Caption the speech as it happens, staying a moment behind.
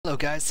Hello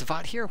guys,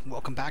 Savat here.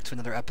 Welcome back to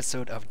another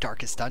episode of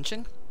Darkest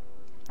Dungeon.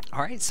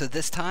 Alright, so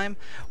this time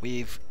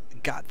we've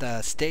got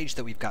the stage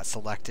that we've got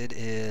selected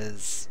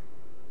is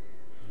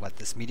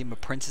this Medium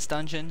Apprentice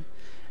Dungeon,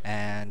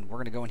 and we're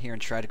going to go in here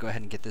and try to go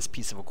ahead and get this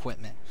piece of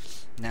equipment.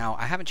 Now,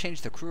 I haven't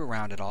changed the crew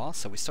around at all,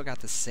 so we still got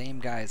the same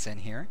guys in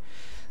here.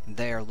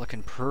 They are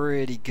looking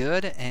pretty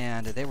good,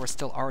 and they were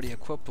still already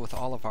equipped with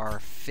all of our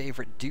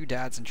favorite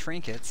doodads and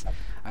trinkets.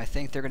 I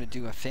think they're going to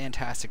do a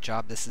fantastic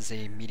job. This is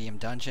a medium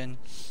dungeon.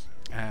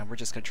 We're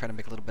just going to try to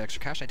make a little bit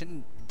extra cash. I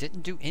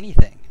didn't do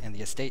anything in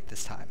the estate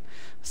this time.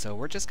 So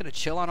we're just going to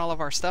chill on all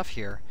of our stuff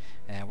here,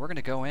 and we're going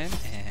to go in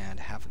and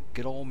have a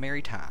good old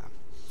merry time.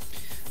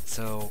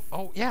 So,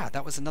 oh yeah,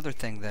 that was another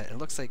thing that it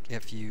looks like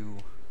if you...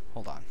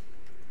 Hold on.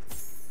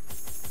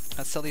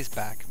 Let's sell these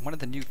back. One of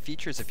the new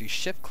features, if you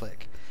shift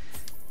click,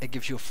 it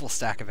gives you a full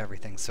stack of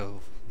everything,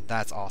 so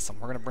that's awesome.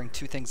 We're going to bring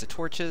 2 things of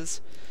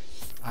torches.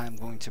 I'm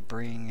going to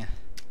bring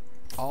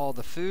all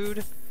the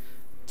food,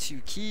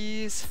 2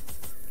 keys,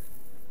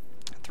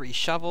 3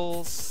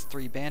 shovels,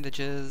 3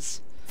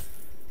 bandages,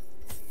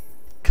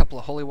 a couple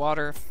of holy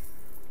water,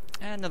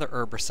 and another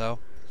herb or so.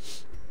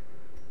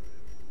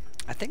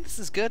 I think this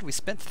is good. We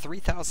spent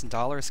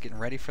 $3,000 getting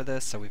ready for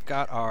this, so we've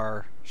got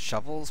our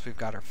shovels, we've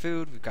got our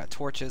food, we've got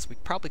torches. We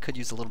probably could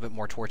use a little bit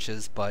more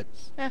torches, but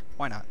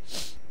why not?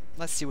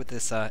 Let's see what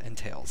this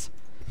entails.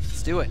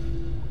 Let's do it.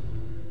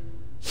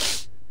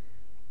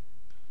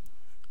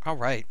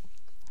 Alright.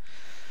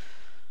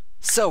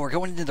 So, we're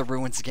going into the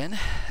ruins again.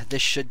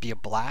 This should be a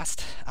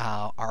blast.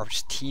 Our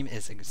team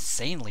is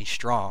insanely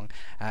strong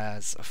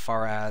as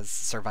far as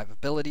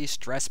survivability,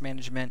 stress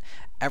management,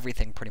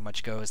 everything pretty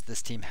much goes.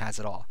 This team has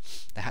it all.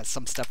 It has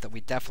some stuff that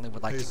we definitely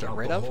would like to get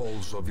rid of. The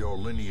halls of your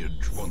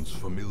lineage once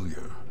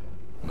familiar.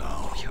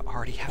 Now, you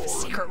already have a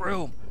secret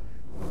room.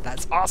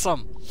 That's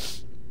awesome.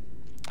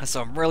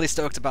 So I'm really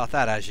stoked about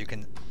that, as you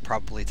can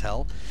probably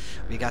tell.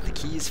 We got the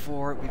keys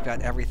for it, we've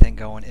got everything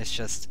going. It's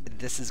just,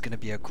 this is going to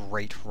be a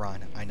great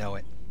run. I know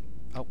it.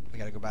 Oh, we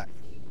got to go back.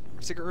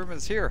 Our secret room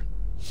is here.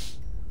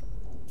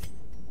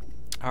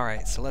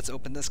 Alright, so let's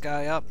open this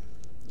guy up.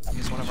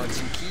 Use one of our 2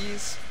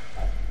 keys.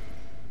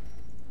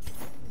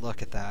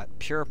 Look at that.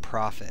 Pure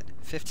profit.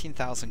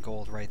 15,000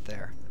 gold right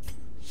there.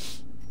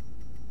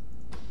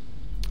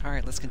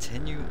 Alright, let's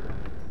continue.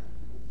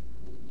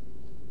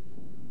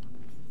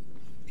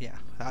 Yeah,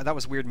 that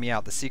was weirding me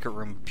out. The secret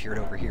room appeared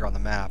over here on the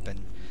map, and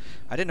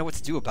I didn't know what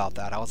to do about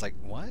that. I was like,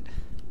 what?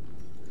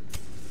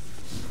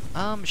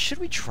 Should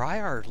we try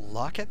our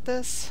luck at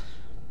this?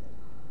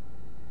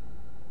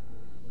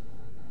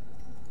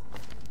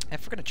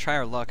 If we're gonna try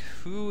our luck,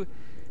 who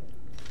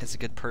is a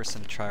good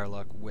person to try our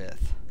luck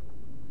with?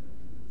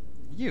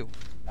 You.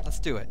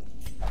 Let's do it.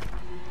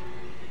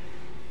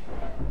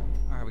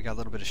 Alright, we got a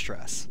little bit of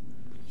stress.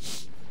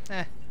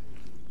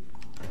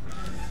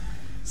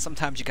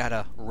 Sometimes you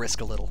gotta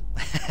risk a little.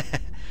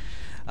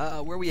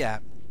 Where we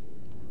at?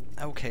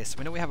 Okay, so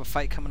we know we have a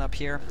fight coming up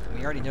here.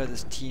 We already know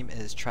this team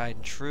is tried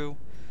and true.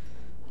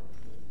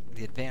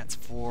 The advance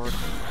forward.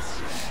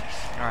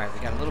 Alright,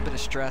 we got a little bit of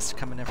stress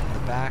coming in from the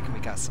back, and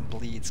we got some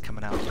bleeds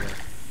coming out here.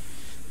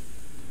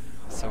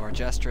 So our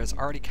Jester has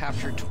already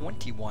captured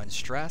 21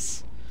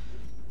 stress.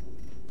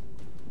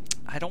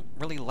 I don't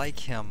really like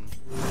him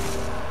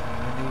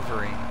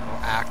maneuvering, or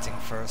acting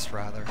first,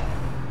 rather.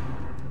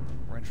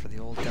 For the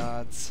old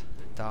gods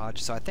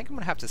dodge, so I think I'm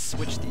gonna have to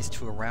switch these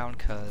 2 around,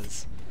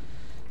 because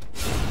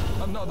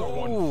another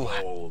one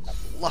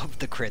falls. Love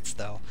the crits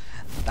though.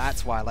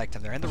 That's why I liked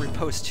them there, and the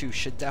riposte too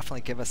should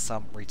definitely give us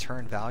some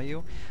return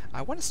value.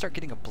 I want to start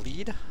getting a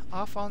bleed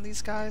off on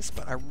these guys,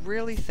 but I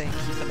really think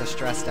keeping the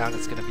stress down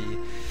is going to be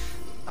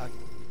a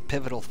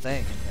pivotal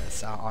thing in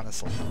this,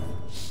 honestly.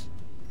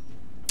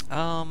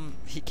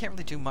 He can't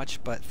really do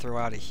much but throw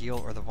out a heal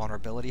or the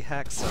vulnerability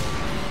hex, so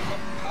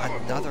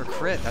another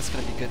crit. That's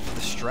going to be good for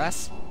the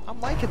stress.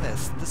 I'm liking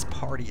this. This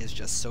party is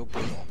just so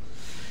brutal.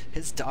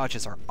 His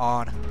dodges are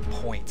on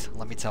point,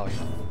 let me tell you.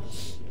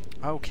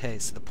 Okay,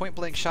 so the point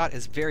blank shot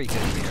is very good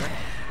here.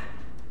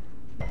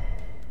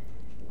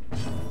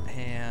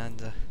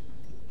 And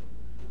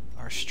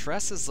our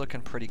stress is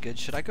looking pretty good.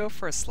 Should I go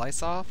for a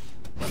slice off?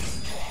 I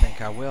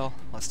think I will.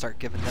 Let's start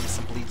giving them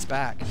some bleeds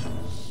back.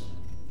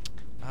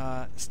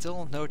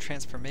 Still no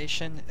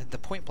transformation. The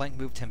point blank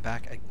moved him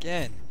back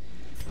again.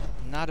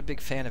 Not a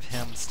big fan of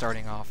him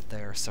starting off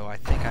there, so I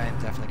think I am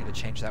definitely going to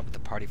change that with the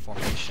party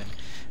formation.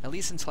 At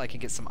least until I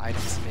can get some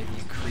items to maybe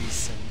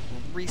increase and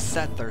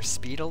reset their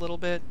speed a little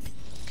bit.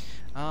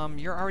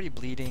 You're already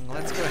bleeding.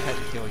 Let's go ahead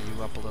and heal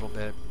you up a little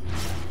bit.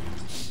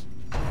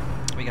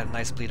 We got a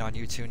nice bleed on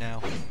you two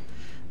now.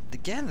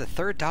 Again, the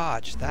 3rd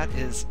dodge. That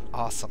is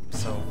awesome.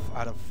 So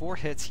out of 4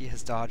 hits, he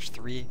has dodged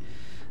 3.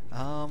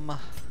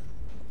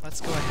 Let's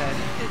go ahead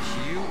and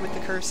hit you with the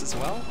curse as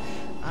well.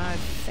 I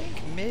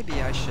think maybe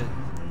I should...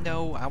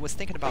 No, I was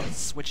thinking about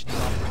switching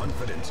him up.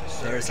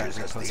 There's that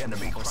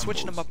repost. We're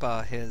switching him up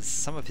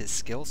some of his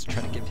skills,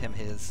 trying to give him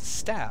his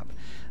stab.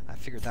 I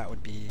figured that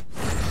would be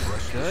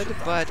good,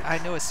 but I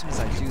know as soon as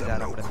I do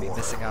that, I'm going to be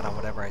missing out on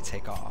whatever I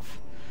take off.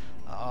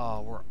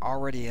 Oh, we're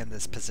already in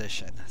this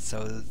position.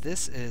 So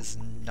this is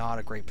not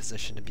a great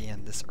position to be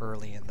in this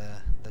early in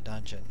the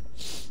dungeon.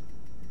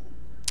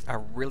 I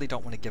really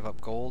don't want to give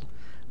up gold.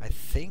 I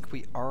think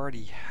we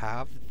already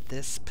have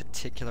this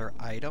particular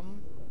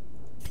item.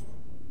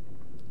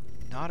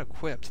 Not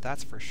equipped,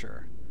 that's for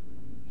sure.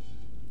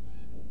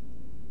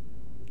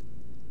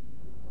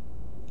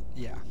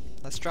 Yeah,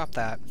 let's drop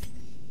that.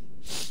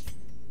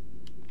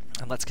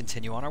 And let's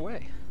continue on our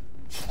way.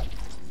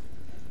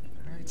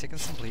 Alright, taking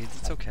some bleeds,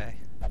 it's okay.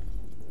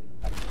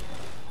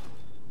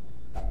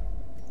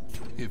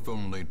 If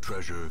only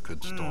treasure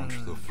could staunch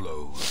the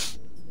flow of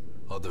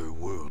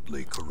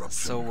otherworldly corruption.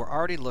 So we're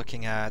already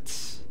looking at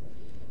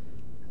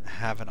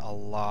having a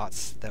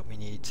lot that we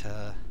need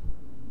to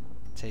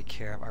take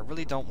care of. I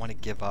really don't want to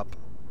give up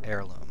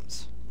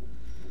heirlooms.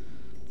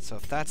 So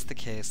if that's the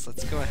case,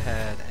 let's go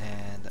ahead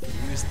and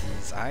use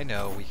these. I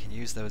know we can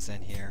use those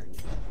in here.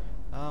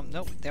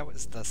 Nope, that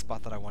was the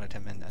spot that I wanted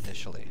him in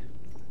initially.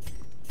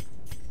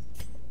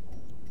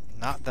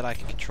 Not that I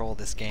can control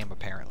this game,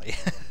 apparently.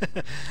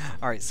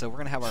 Alright, so we're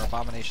going to have our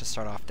Abomination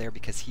start off there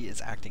because he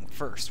is acting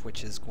first,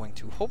 which is going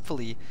to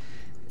hopefully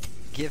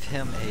give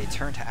him a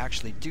turn to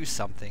actually do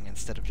something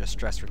instead of just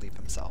stress relieve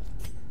himself.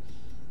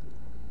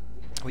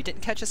 We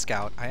didn't catch a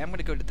scout. I am going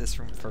to go to this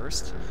room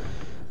first.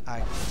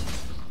 I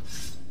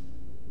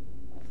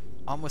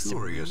almost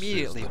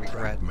immediately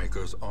regret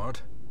Maker's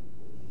art.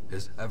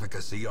 His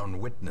efficacy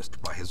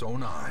unwitnessed by his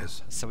own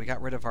eyes. So we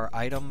got rid of our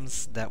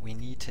items that we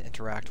need to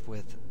interact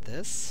with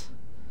this.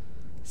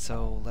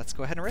 So let's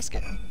go ahead and risk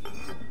it.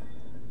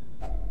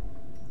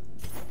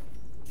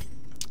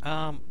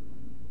 I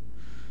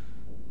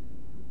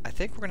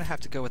think we're going to have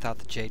to go without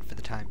the Jade for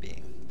the time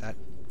being. That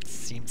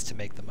seems to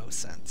make the most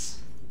sense.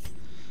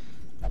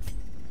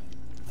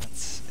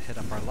 Let's hit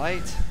up our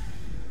light.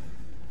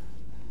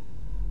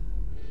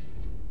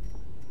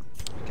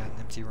 We got an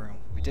empty room.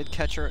 We did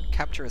capture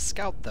a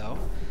scout, though.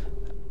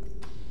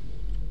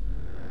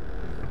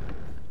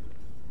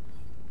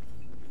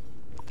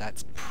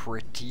 That's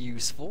pretty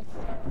useful.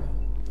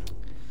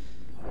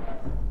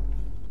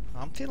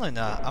 I'm feeling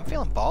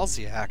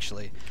ballsy,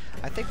 actually.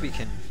 I think we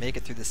can make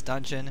it through this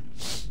dungeon.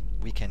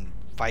 We can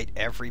fight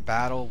every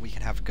battle. We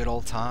can have a good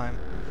old time.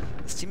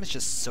 This team is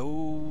just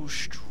so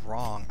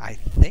strong. I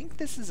think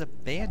this is a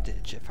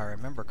bandage, if I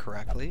remember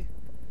correctly.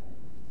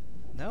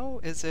 No,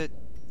 is it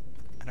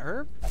an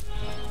herb?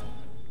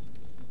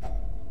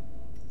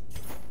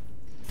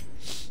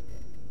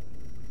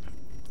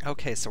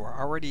 Okay, so we're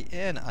already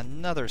in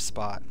another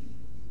spot.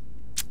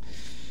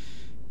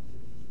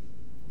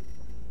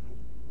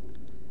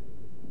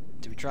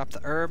 Do we drop the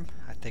herb?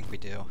 I think we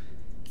do.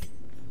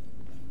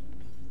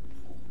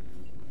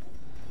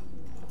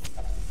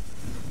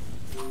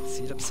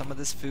 Seed up some of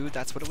this food,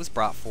 that's what it was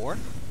brought for.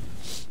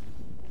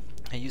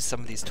 And use some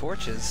of these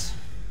torches.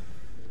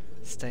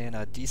 Stay in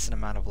a decent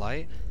amount of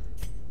light.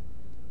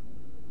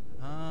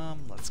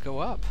 Let's go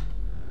up.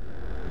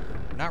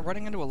 We're not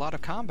running into a lot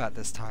of combat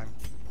this time.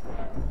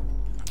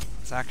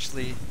 It's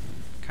actually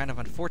kind of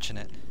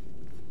unfortunate.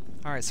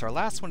 Alright, so our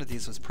last one of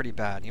these was pretty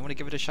bad. You want to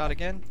give it a shot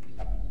again?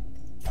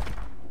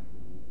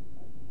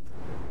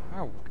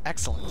 Oh,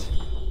 excellent.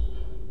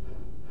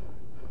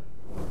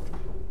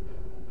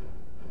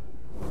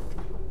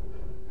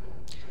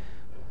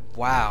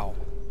 Wow.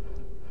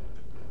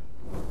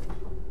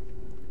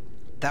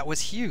 That was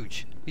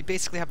huge. We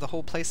basically have the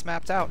whole place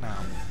mapped out now.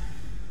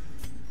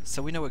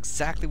 So we know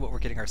exactly what we're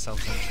getting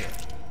ourselves into.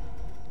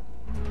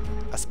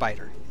 A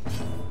spider.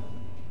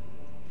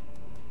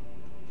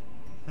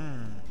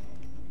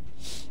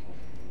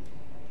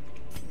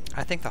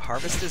 I think the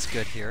harvest is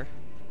good here.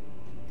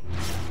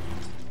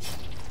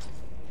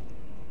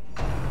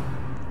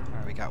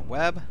 Alright, we got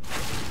web.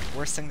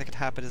 Worst thing that could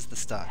happen is the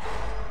stun.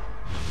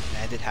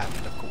 And it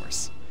happened, of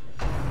course.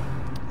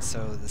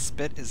 So the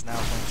spit is now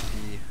going to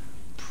be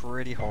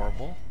pretty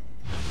horrible.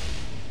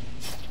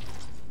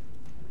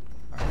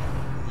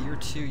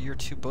 Alright, year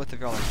two, both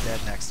of y'all are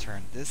dead next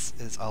turn. This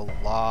is a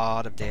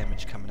lot of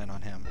damage coming in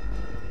on him.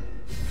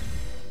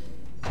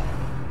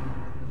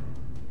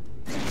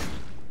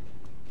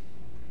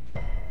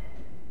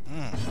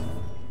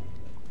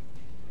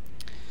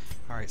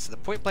 Alright, so the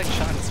point blank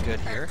shot is good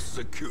here.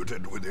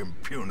 Executed with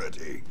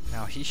impunity.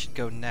 Now he should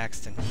go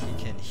next and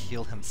he can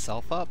heal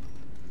himself up.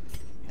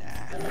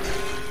 Nah.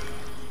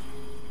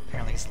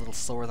 Apparently he's a little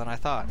slower than I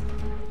thought.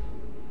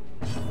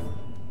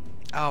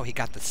 Oh, he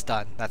got the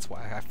stun. That's why.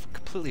 I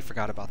completely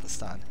forgot about the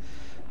stun.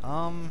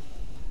 I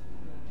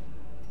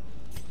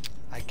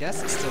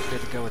guess it's still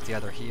good to go with the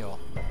other heal.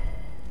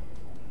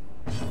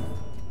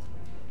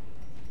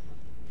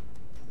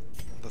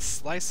 The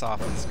slice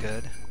off is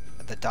good.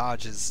 The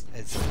dodge is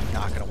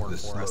not going to work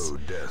for us.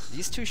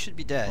 These two should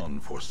be dead.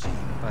 Unforeseen.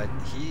 But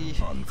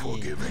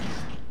Unforgiving.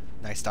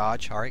 Nice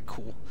dodge. Alright,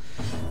 cool.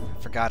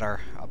 Forgot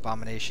our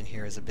abomination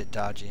here is a bit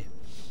dodgy.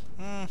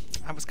 I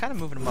was kind of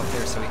moving him up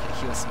there so he could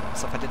heal some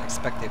stuff. I didn't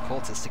expect the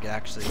occultist to get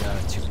actually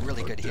two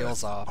really good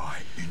heals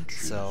off.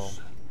 So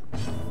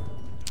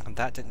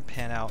that didn't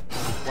pan out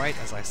quite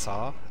as I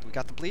saw. We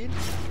got the bleed.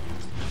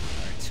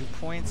 Alright, 2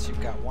 points.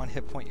 You've got 1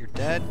 hit point. You're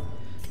dead.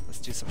 Let's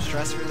do some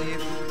stress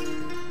relief.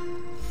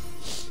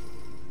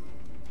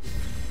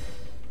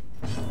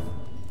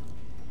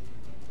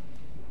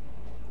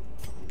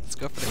 Let's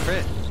go for the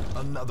crit.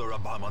 Another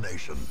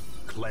abomination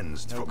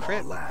cleansed No from crit.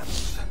 our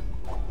lands.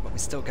 But we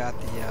still got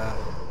the,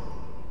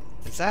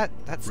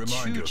 that's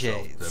Remind 2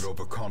 yourself Jades. that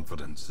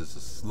overconfidence is a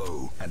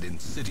slow and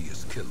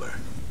insidious killer.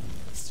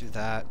 Let's do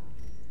that.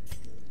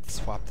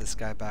 Swap this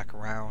guy back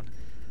around.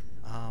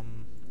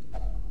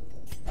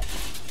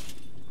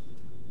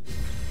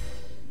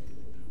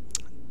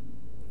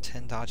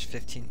 10 dodge,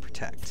 15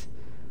 protect.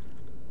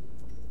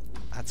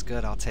 That's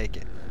good, I'll take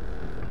it.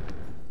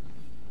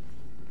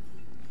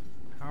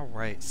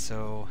 Alright,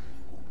 so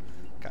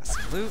got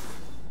some loot.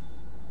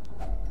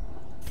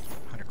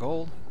 100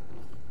 gold.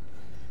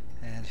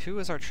 And who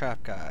is our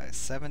trap guy?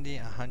 70,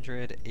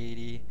 100,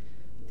 80.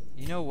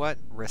 You know what?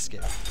 Risk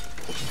it.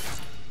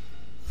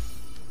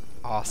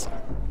 Awesome.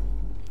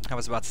 I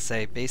was about to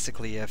say,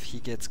 basically, if he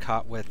gets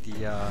caught with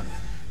the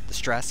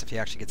stress, if he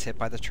actually gets hit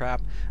by the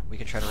trap, we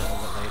can try to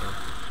remove it later.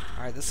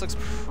 Alright, this looks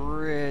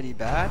pretty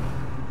bad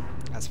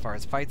as far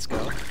as fights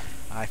go.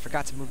 I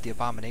forgot to move the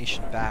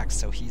abomination back,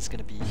 so he's going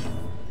to be,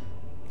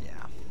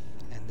 yeah,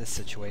 in this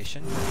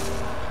situation.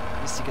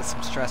 At least to get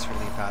some stress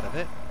relief out of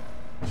it.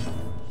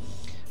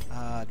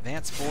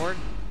 Advance forward.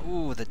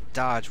 Ooh, the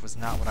dodge was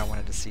not what I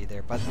wanted to see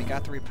there, but we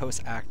got the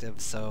riposte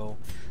active, so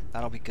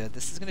that'll be good.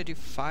 This is going to do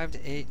 5 to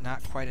 8,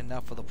 not quite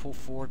enough. Will the pull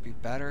forward be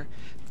better?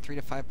 3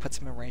 to 5 puts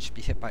him in range to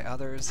be hit by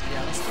others.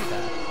 Yeah, let's do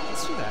that.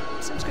 Let's do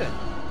that. Seems good.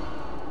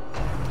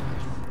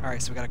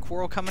 Alright, so we got a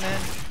quarrel coming in.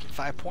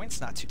 5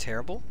 points, not too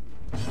terrible.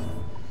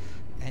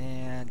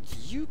 And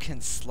you can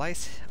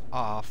slice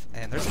off,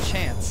 and there's a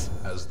chance.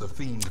 As the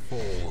fiend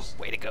falls,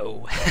 Way to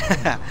go.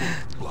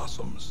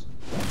 blossoms.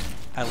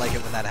 I like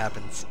it when that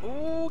happens.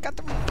 Ooh, got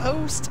the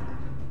post.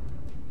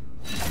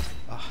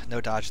 Oh, no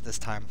dodge this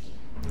time.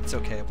 It's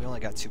okay, we only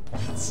got 2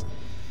 points.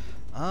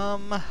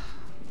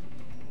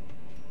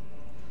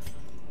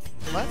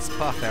 Let's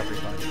buff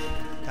everybody.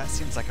 That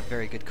seems like a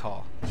very good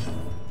call.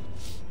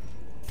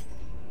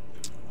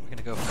 We're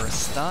gonna go for a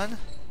stun.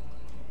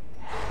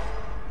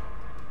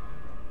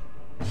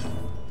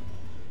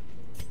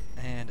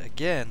 And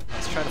again,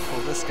 let's try to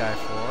pull this guy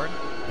forward.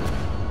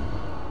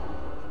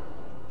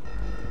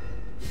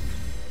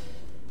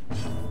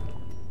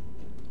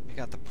 We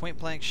got the point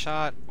blank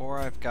shot, or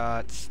I've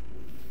got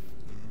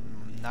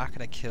not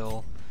gonna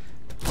kill.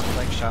 The point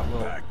blank shot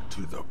will. Back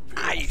to the pit.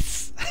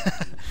 Nice!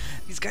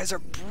 These guys are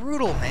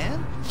brutal,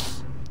 man.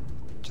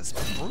 Just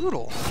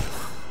brutal.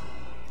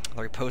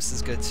 The riposte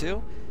is good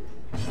too.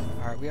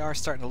 Alright, we are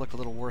starting to look a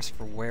little worse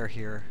for wear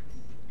here.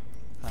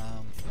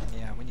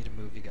 Yeah, we need to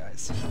move you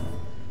guys.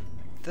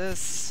 Like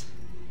this.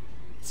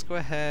 Let's go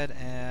ahead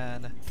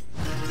and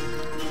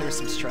clear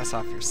some stress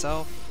off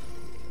yourself.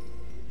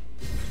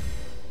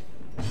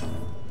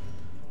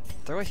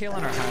 Throw a heal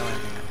on our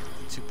Highland man.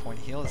 2-point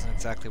heal isn't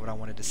exactly what I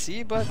wanted to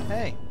see, but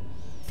hey.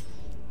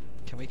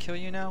 Can we kill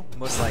you now?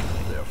 Most likely.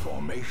 Their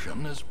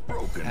formation is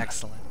broken.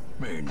 Excellent.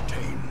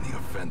 Maintain the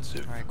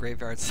offensive. Alright,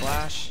 Graveyard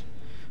Slash.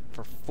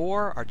 For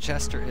 4, our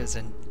Jester is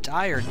in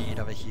dire need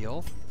of a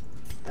heal.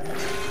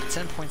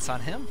 10 points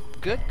on him.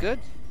 Good, good.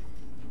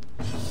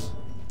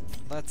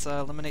 Let's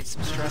eliminate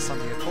some stress on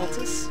the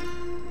Occultist.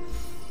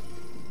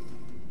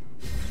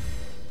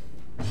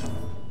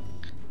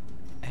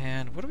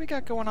 And what do we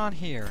got going on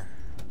here?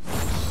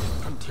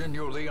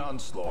 Continue the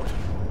onslaught.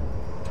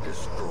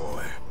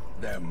 Destroy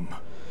them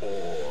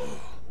all.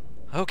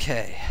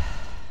 Okay.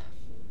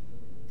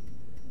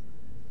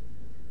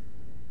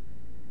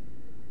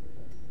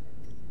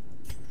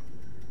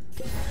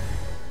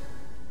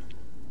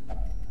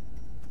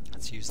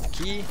 Let's use the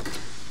key.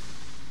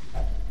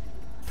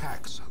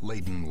 Packs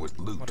laden with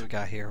loot. What do we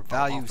got here? are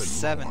Value often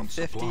low on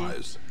 750.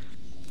 supplies.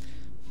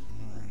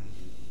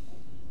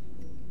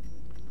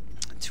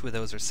 2 of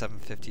those are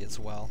 750 as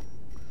well.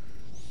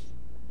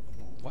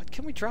 What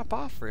can we drop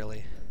off,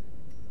 really?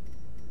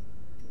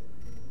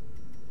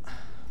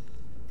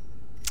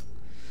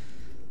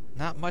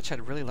 Not much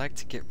I'd really like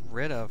to get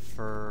rid of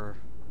for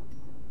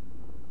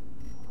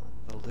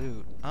the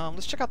loot.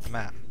 Let's check out the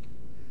map.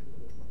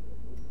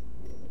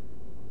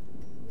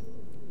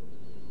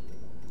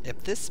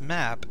 If this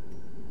map,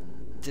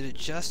 did it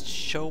just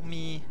show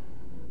me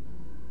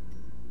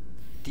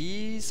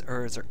these,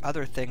 or is there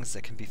other things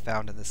that can be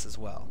found in this as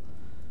well?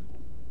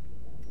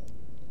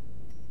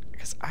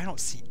 Because I don't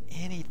see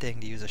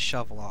anything to use a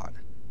shovel on.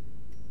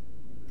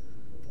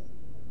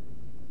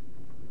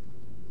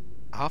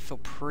 I'll feel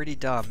pretty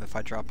dumb if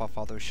I drop off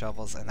all those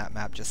shovels and that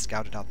map just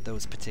scouted out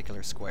those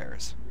particular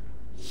squares.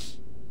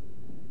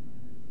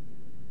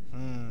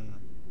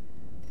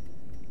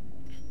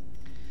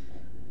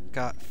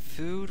 Got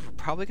food. We're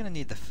probably going to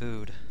need the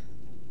food.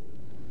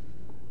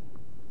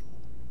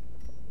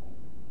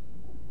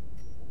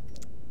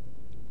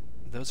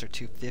 Those are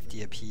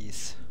 $250 a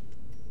piece.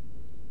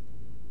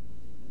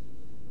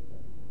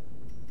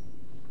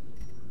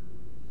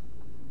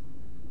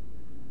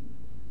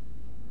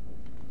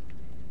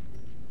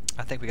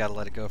 I think we gotta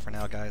let it go for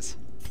now, guys.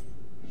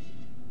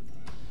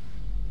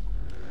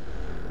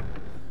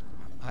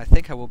 I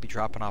think I will be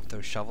dropping off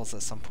those shovels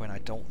at some point. I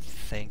don't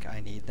think I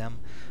need them,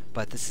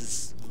 but this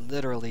is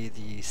literally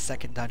the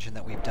second dungeon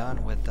that we've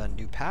done with the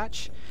new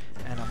patch,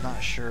 and I'm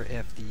not sure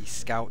if the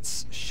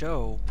scouts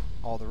show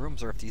all the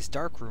rooms or if these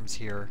dark rooms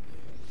here,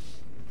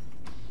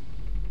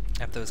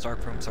 if those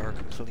dark rooms are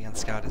completely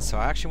unscouted. So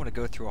I actually want to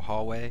go through a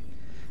hallway,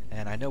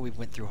 and I know we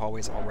went through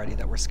hallways already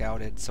that were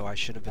scouted, so I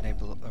should have been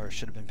able to, or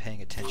should have been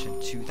paying attention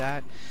to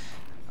that.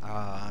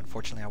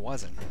 Unfortunately I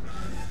wasn't.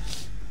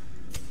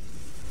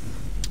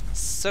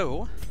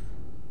 So,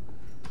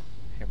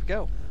 here we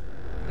go.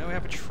 Now we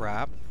have a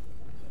trap.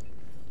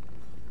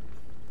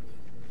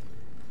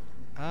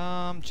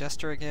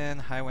 Jester again,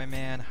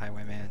 Highwayman,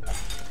 Highwayman.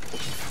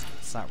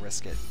 Let's not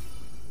risk it.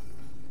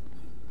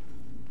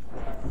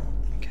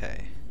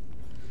 Okay.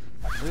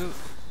 Loot.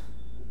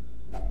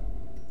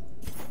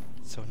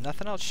 So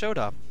nothing else showed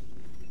up.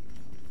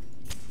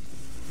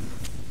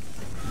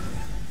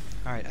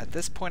 Alright, at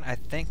this point I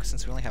think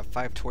since we only have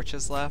 5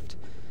 torches left,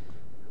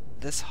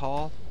 this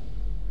hall,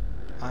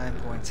 I'm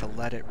going to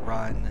let it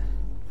run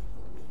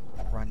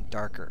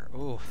darker.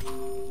 Ooh.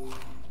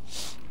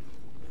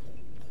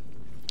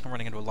 I'm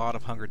running into a lot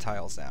of hunger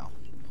tiles now.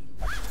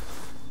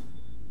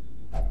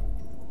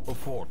 A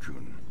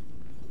fortune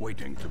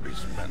waiting to be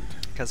spent.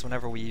 Because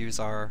whenever we use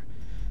our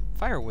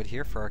firewood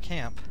here for our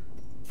camp,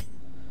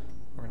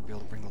 we're going to be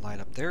able to bring the light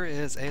up. There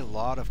is a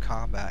lot of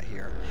combat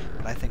here,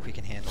 but I think we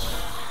can handle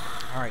it.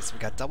 Alright, so we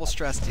got double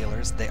stress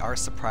dealers. They are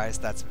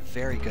surprised. That's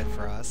very good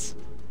for us.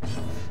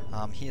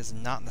 He is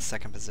not in the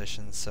second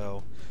position,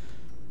 so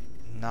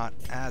not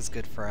as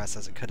good for us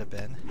as it could have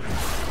been.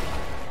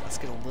 Let's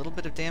get a little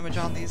bit of damage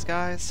on these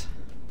guys.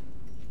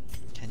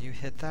 Can you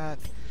hit that?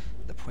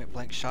 The point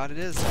blank shot it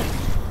is.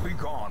 Be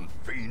gone,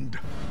 fiend.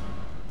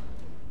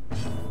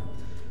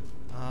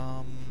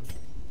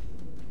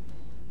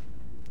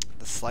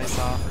 The slice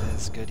off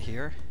is good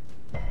here.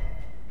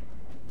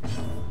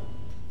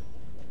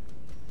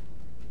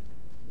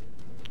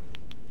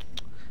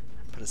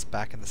 Put us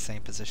back in the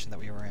same position that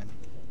we were in.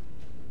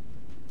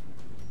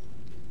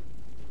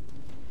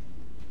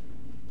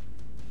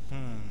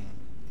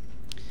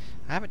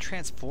 I haven't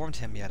transformed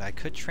him yet. I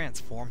could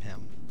transform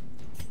him.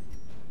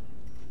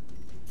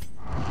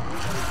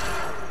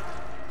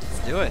 Let's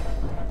do it.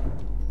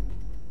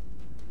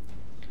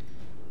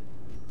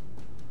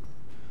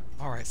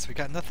 Alright, so we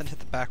got nothing to hit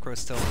the back row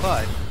still,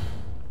 but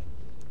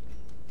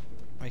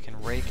we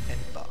can rake and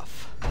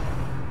buff.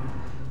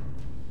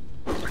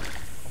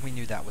 We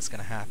knew that was going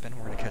to happen.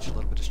 We're going to catch a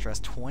little bit of stress.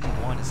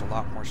 21 is a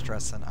lot more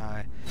stress than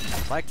I'd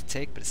like to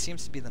take, but it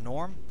seems to be the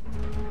norm.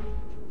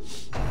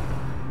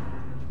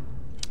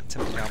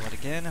 Temple Goblet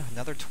again.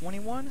 Another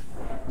 21.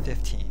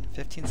 15.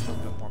 15 is a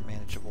little bit more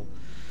manageable.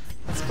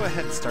 Let's go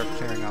ahead and start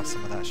clearing off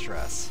some of that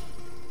stress.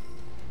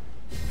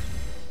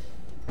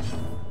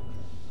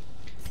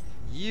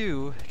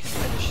 You can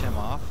finish him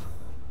off.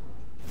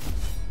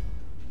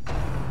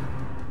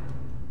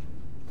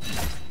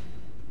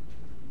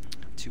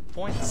 Two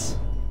points.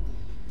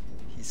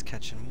 He's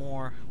catching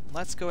more.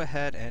 Let's go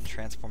ahead and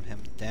transform him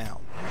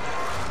down.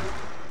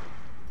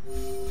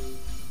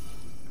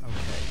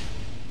 Okay.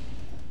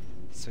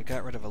 So we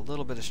got rid of a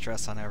little bit of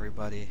stress on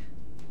everybody.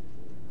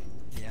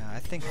 Yeah, I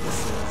think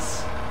this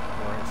is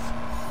worth.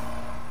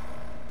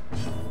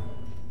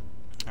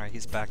 Alright,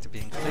 he's back to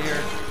being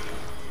clear.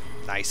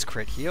 Nice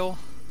crit heal.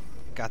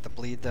 Got the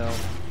bleed though.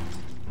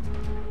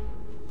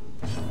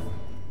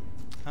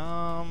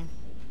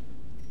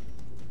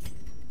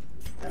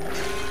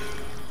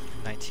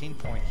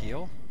 19-point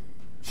heal.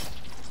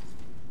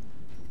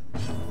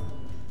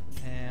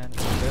 And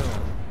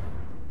boom.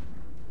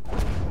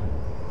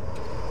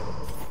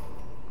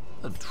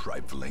 A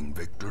trifling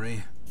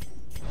victory,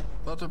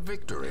 but a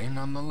victory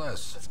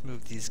nonetheless. Let's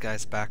move these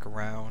guys back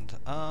around.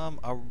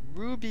 A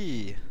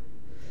ruby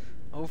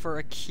over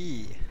a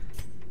key.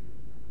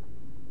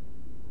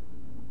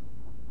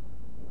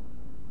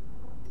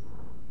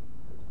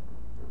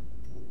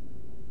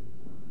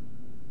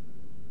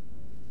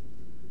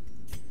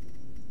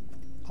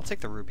 I'll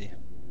take the ruby.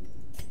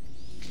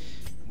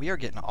 We are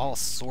getting all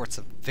sorts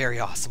of very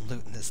awesome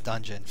loot in this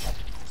dungeon.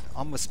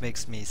 Almost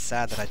makes me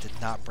sad that I did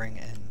not bring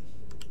in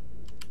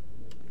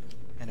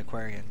an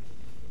Aquarian.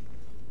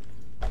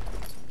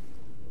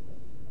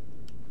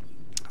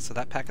 So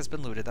that pack has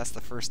been looted. That's the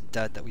first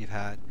dud that we've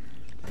had.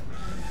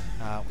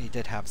 We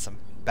did have some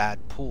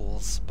bad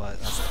pulls, but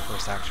that's the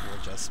first actual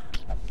just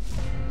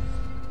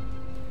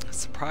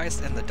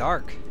surprised in the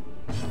dark.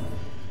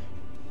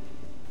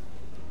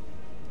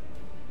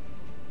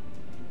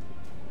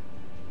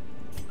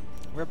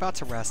 We're about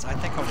to rest. I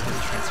think I'll do the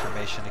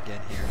transformation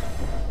again here.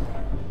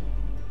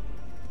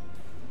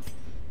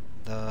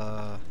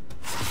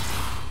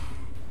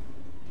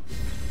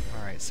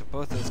 Alright, so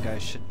both those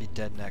guys should be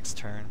dead next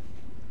turn.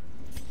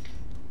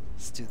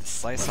 Let's do the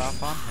slice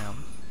off on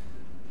him.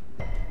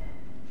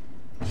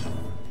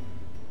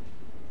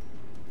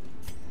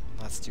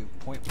 Let's do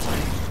point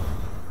blank.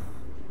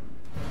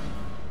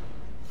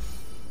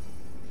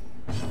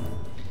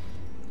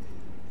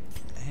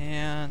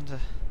 And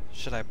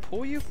should I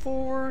pull you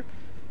forward?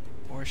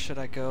 Or should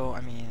I go, I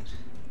mean,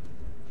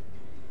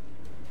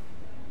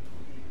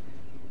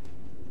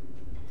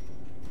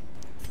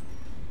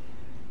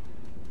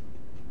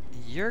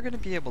 you're going to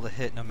be able to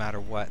hit no matter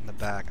what in the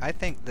back. I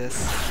think this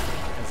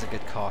is a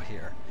good call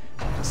here.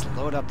 Just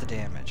load up the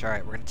damage.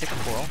 Alright, we're going to take a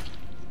coral.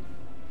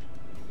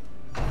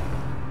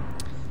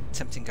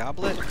 Tempting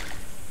Goblet.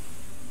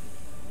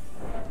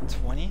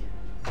 20.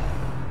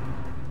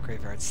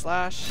 Graveyard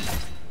Slash.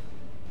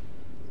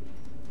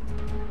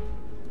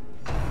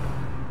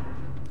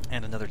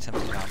 And another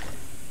Tempting Goblet.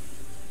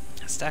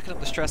 Stacking up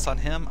the stress on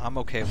him, I'm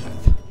okay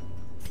with.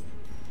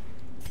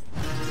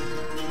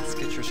 Let's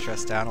get your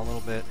stress down a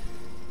little bit.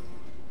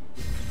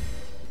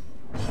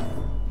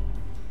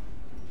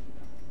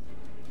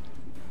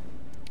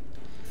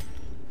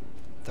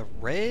 The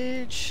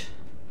Rage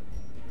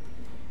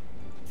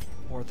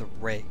or the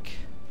Rake?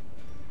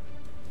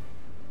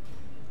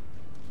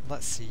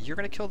 Let's see, you're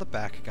gonna kill the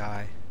back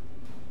guy.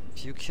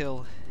 If you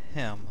kill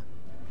him,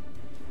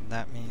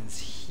 that means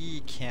he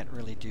can't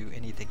really do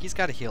anything. He's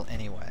got to heal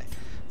anyway.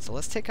 So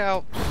let's take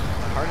out the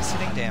hardest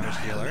hitting damage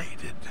dealer.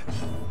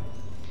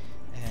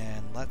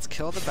 And let's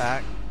kill the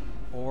back,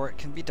 or it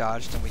can be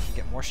dodged and we can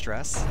get more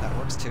stress. That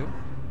works too.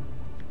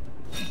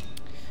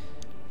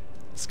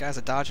 This guy's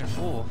a dodging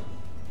fool.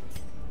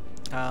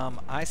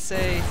 I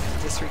say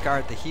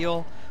disregard the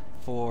heal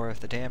for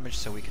the damage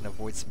so we can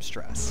avoid some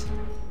stress.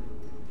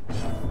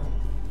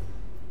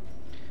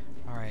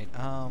 Alright,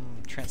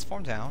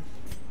 transform down.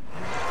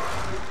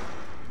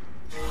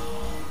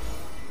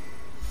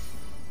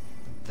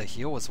 The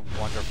heal was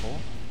wonderful.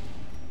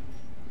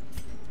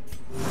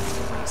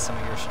 Bring some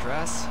of your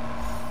stress.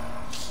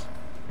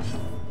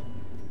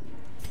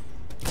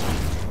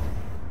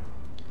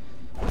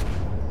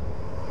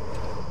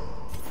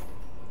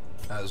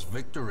 As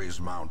victories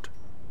mount,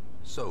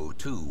 so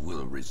too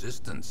will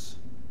resistance.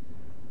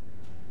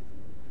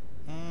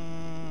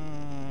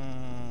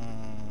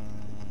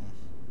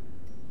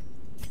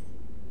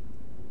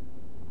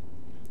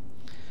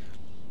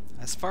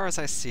 As far as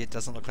I see, it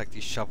doesn't look like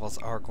these shovels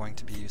are going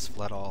to be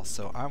useful at all,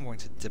 so I'm going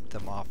to dip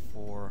them off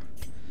for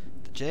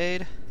the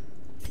Jade.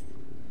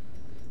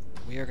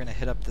 We are going to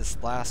hit up this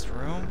last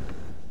room.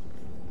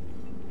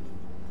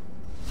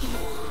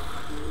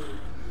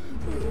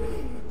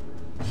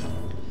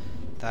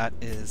 That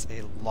is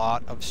a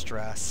lot of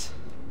stress.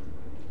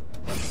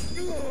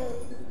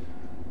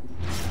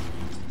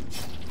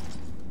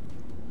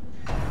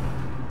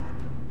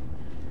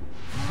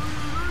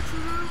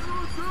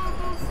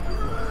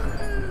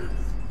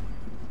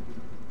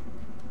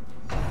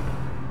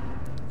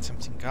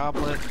 Tempting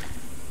Goblet.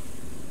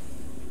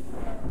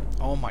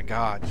 Oh my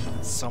god,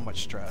 so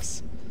much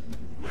stress.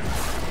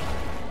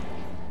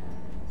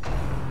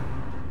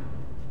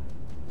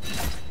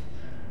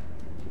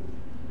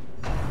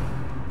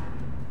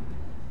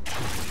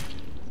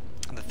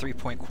 And the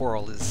 3-point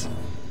quarrel is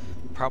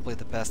probably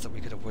the best that we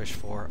could have wished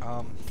for.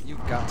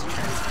 You've got to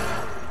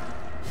transform.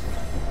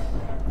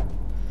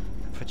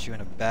 Put you in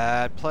a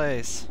bad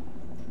place.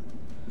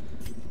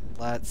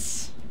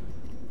 Let's...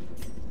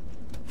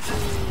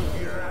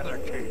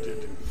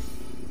 Eradicated.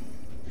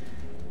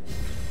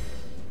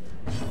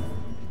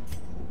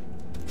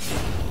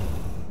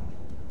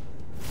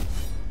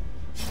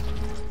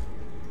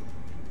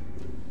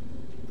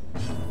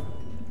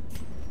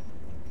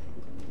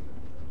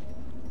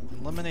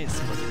 Eliminate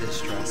some of his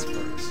stress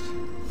first.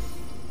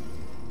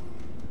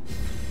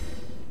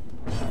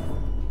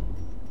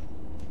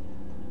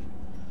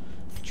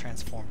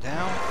 Transform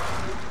down.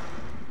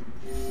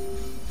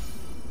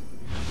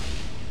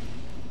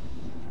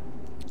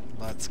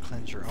 Let's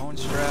cleanse your own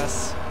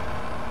stress.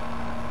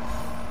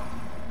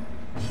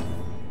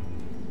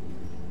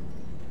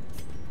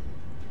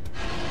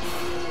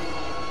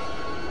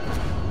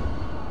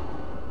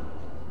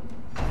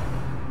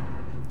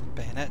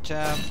 Bayonet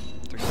jab,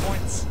 3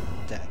 points,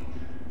 dead.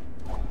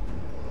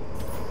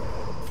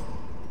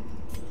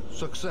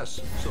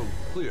 Success so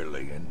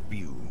clearly in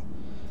view.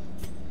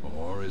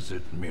 Or is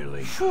it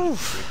merely a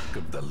trick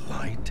of the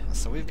light?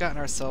 So we've gotten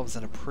ourselves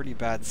in a pretty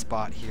bad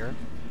spot here.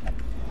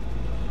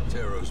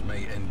 Terrors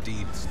may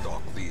indeed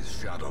stalk these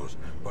shadows,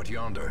 but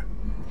yonder,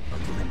 a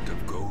glint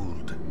of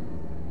gold.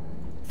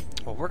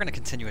 Well, we're going to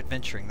continue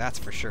adventuring, that's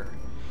for sure.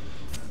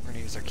 We're going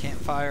to use our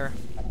campfire.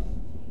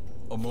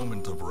 A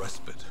moment of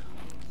respite.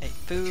 Hey,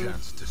 food. A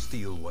chance to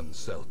steel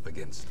oneself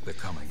against the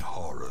coming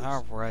horrors.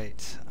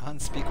 Alright,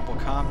 Unspeakable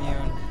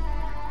Commune.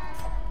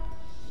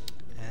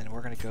 And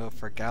we're going to go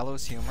for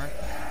Gallows Humor.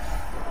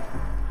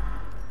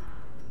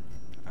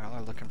 Well,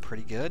 they're looking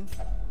pretty good.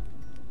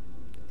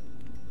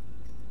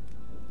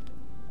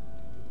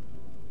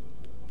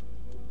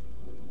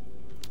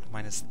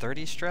 Minus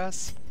 30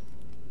 stress.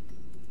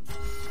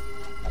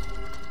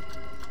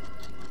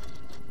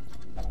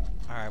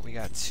 Alright, we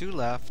got 2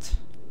 left.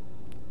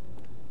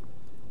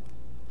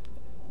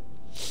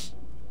 He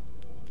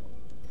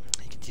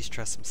can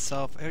de-stress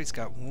himself. Oh, he's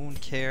got wound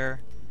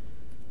care.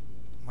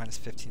 Minus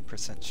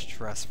 15%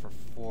 stress for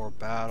 4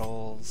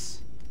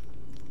 battles.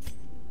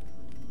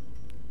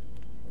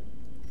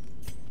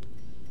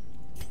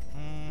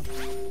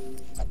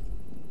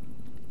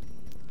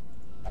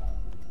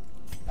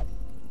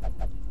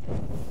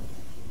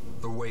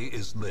 The way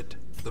is lit.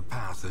 The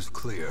path is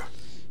clear.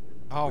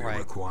 All We right.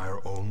 require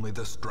only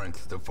the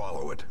strength to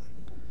follow it.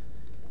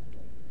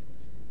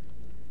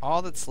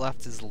 All that's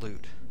left is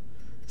loot.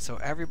 So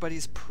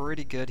everybody's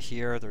pretty good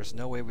here. There's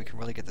no way we can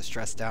really get the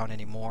stress down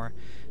anymore.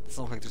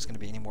 Doesn't look like there's going to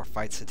be any more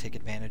fights to take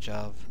advantage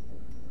of.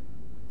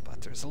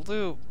 But there's a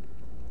loot.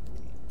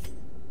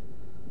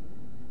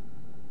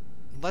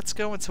 Let's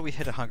go until we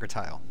hit a hunger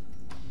tile.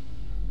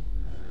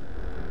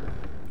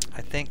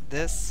 I think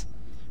this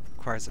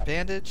requires a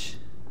bandage.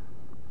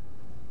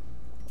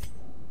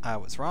 I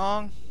was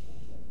wrong.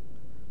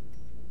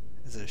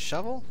 Is it a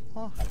shovel?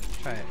 Oh,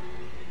 try it.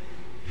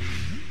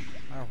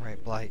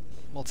 Alright, Blight.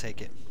 We'll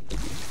take it.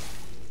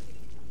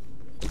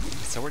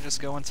 So we're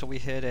just going until we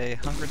hit a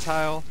hunger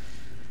tile,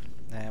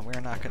 and we're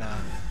not gonna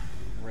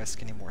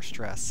risk any more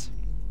stress.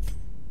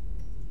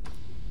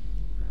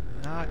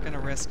 Not gonna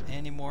risk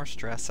any more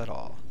stress at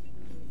all.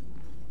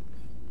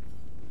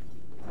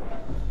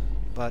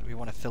 But we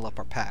want to fill up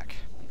our pack.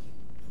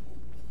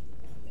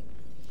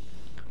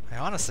 I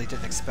honestly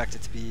didn't expect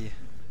it to be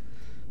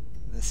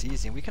this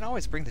easy. And we can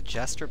always bring the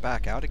Jester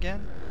back out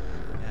again,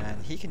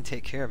 and he can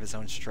take care of his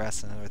own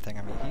stress and everything.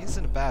 I mean, he's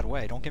in a bad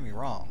way, don't get me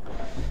wrong.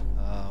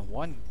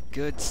 One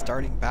good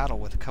starting battle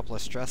with a couple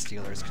of stress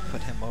dealers could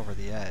put him over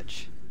the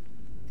edge.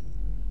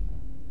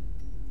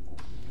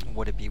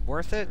 Would it be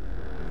worth it?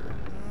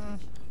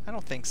 I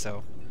don't think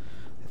so.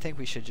 I think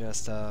we should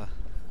just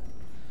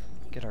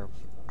get our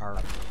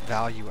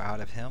value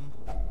out of him.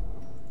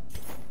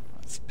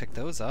 Let's pick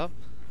those up.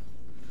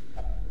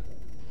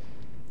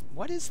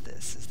 What is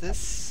this? Is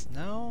this...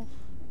 No?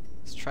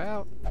 Let's try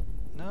out...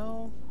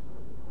 No?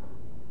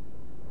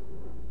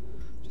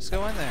 Just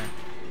go in there.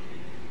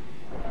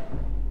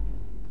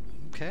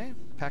 Okay,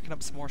 packing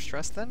up some more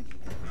stress then.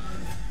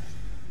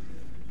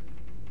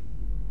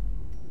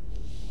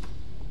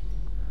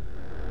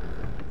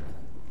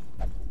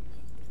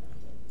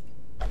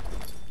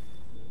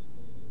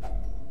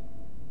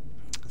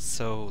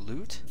 So,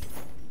 loot.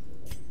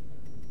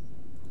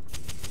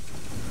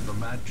 The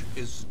match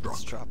is struck.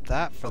 Let's drop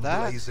that for A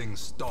that. blazing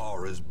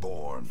star is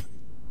born.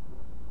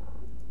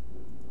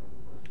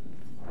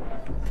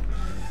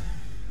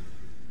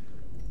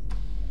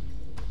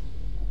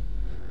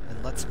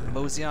 And let's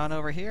mosey on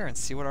over here and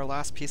see what our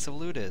last piece of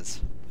loot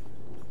is.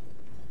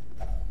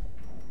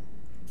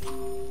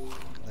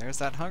 There's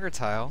that hunger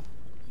tile.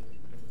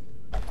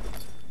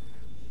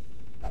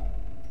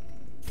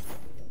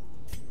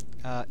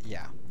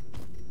 Yeah.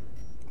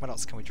 What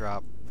else can we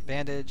drop?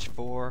 Bandage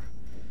for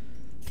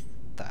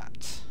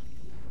that.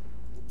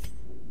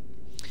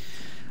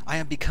 I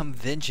am become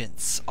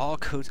vengeance. All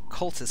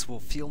cultists will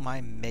feel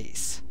my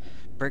mace.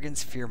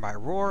 Brigands fear my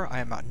roar. I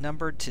am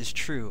outnumbered, 'tis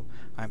true.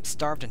 I am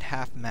starved and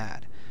half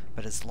mad.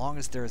 But as long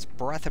as there is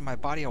breath in my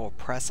body, I will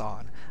press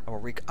on. I will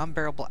wreak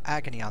unbearable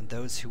agony on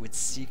those who would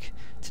seek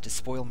to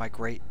despoil my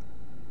great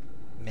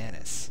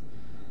Manus.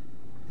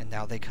 And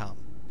now they come.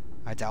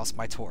 I douse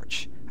my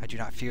torch. I do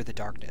not fear the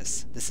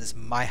darkness. This is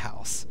my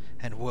house,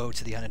 and woe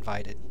to the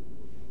uninvited.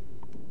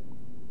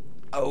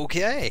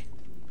 Okay.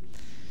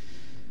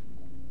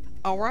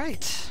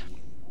 Alright.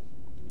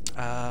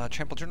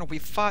 Trample Journal. We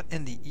fought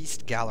in the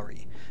East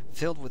Gallery,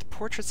 filled with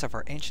portraits of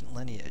our ancient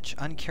lineage,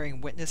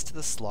 uncaring witness to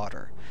the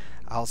slaughter.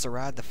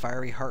 Al-Zarad, the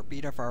fiery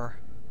heartbeat of our...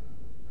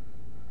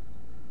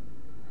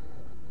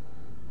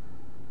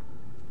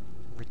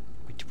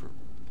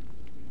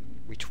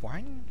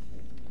 Retwine?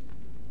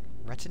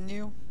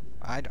 Retinue?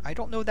 I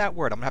don't know that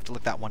word. I'm gonna have to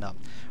look that one up.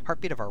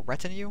 Heartbeat of our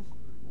retinue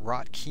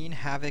wrought keen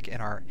havoc in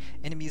our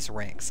enemy's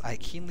ranks. I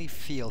keenly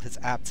feel his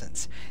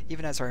absence,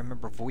 even as I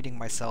remember voiding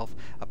myself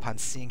upon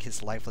seeing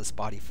his lifeless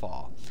body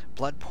fall.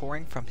 Blood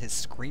pouring from his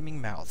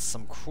screaming mouth,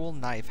 some cruel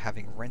knife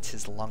having rent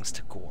his lungs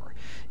to gore.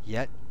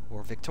 Yet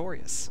we're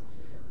victorious,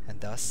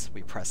 and thus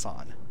we press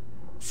on.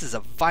 This is a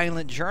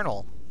violent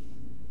journal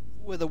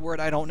with a word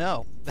I don't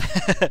know.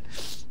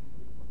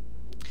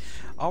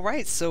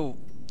 Alright, so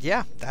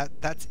yeah,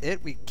 that's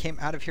it. We came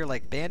out of here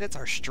like bandits.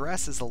 Our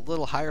stress is a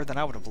little higher than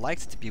I would have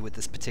liked it to be with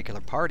this particular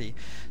party,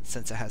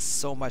 since it has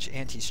so much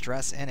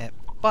anti-stress in it,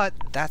 but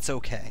that's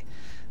okay.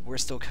 We're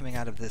still coming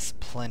out of this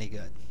plenty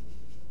good.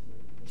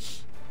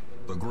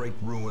 The great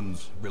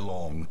ruins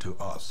belong to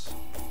us,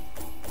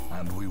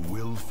 and we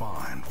will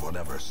find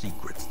whatever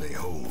secrets they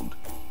hold.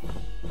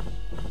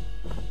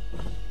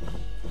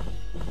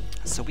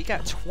 So we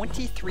got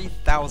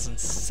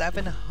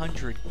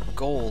 23,700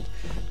 gold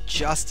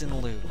just in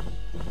loot.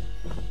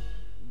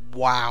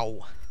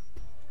 Wow.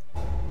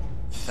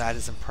 That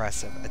is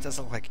impressive. It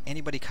doesn't look like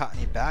anybody caught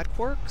any bad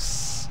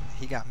quirks.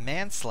 He got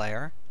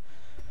Manslayer.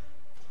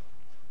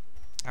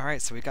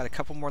 Alright, so we got a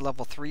couple more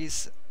level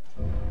 3s.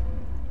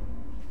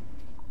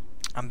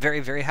 I'm very,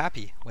 very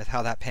happy with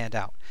how that panned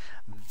out.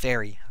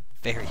 Very,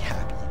 very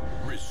happy.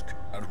 Risk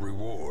and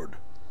reward.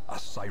 A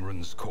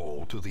siren's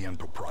call to the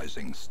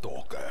enterprising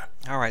stalker.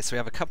 Alright, so we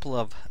have a couple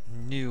of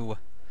new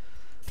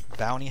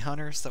bounty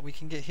hunters that we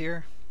can get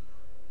here.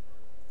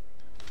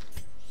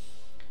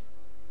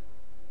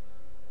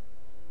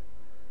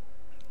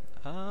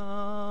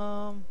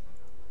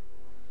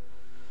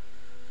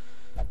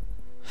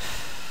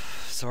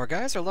 So our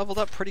guys are leveled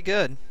up pretty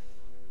good.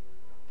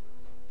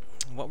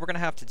 what we're going to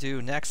have to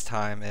do next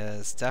time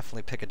is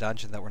definitely pick a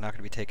dungeon that we're not going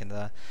to be taking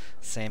the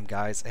same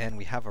guys in.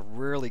 We have a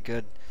really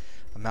good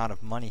amount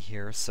of money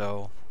here,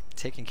 so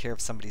taking care of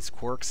somebody's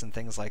quirks and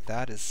things like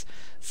that is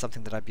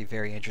something that I'd be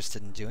very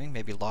interested in doing.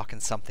 Maybe locking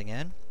something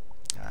in.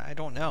 I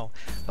don't know.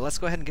 But let's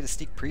go ahead and get a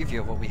sneak preview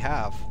of what we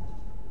have.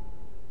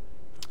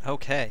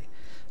 Okay,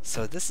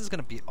 so this is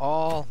going to be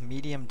all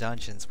medium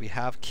dungeons. We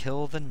have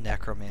Kill the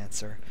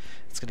Necromancer.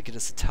 It's going to get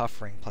us a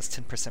tough ring, plus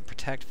 10%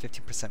 protect,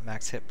 15%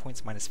 max hit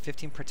points, minus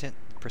 15%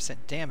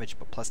 damage,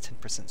 but plus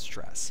 10%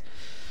 stress.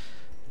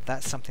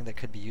 That's something that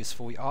could be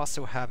useful. We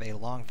also have a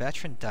long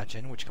veteran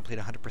dungeon, which complete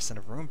 100%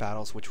 of room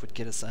battles, which would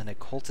get us an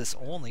occultist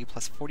only,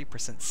 plus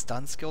 40%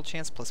 stun skill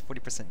chance, plus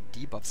 40%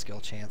 debuff skill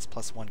chance,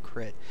 plus 1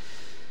 crit.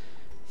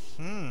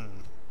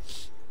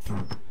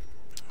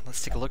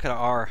 Let's take a look at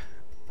our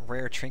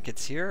rare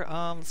trinkets here.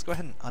 Let's go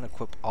ahead and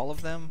unequip all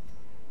of them.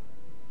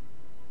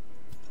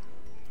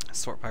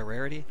 Sort by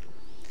rarity.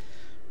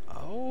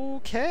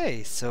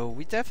 Okay, so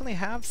we definitely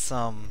have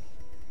some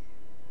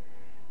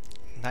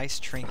nice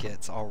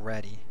trinkets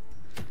already.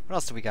 What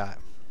else do we got?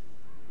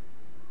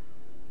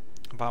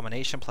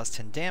 Abomination, plus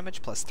 10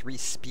 damage, plus 3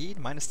 speed,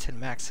 minus 10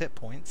 max hit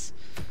points.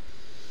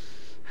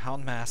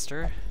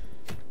 Houndmaster.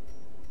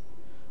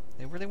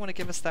 They really want to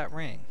give us that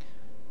ring.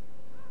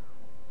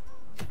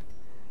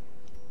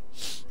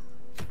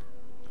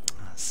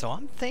 So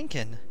I'm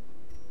thinking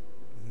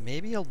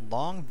maybe a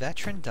long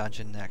veteran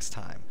dungeon next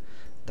time.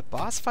 The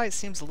boss fight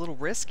seems a little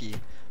risky,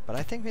 but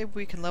I think maybe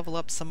we can level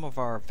up some of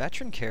our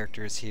veteran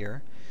characters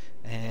here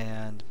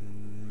and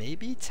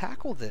maybe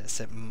tackle this.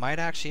 It might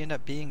actually end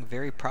up being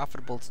very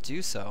profitable to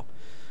do so.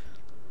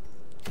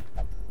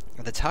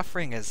 The tough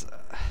ring is...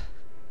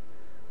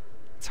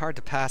 it's hard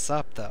to pass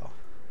up though.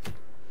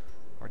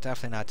 We're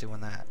definitely not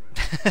doing that.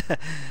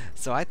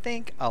 So I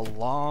think a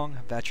long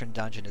veteran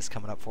dungeon is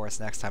coming up for us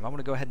next time. I'm going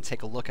to go ahead and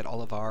take a look at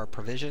all of our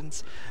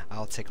provisions.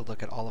 I'll take a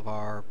look at all of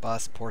our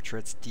busts,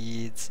 portraits,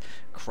 deeds,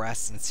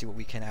 crests, and see what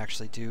we can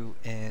actually do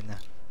in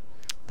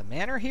the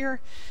manor here.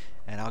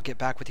 And I'll get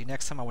back with you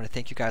next time. I want to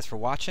thank you guys for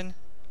watching.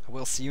 I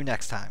will see you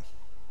next time.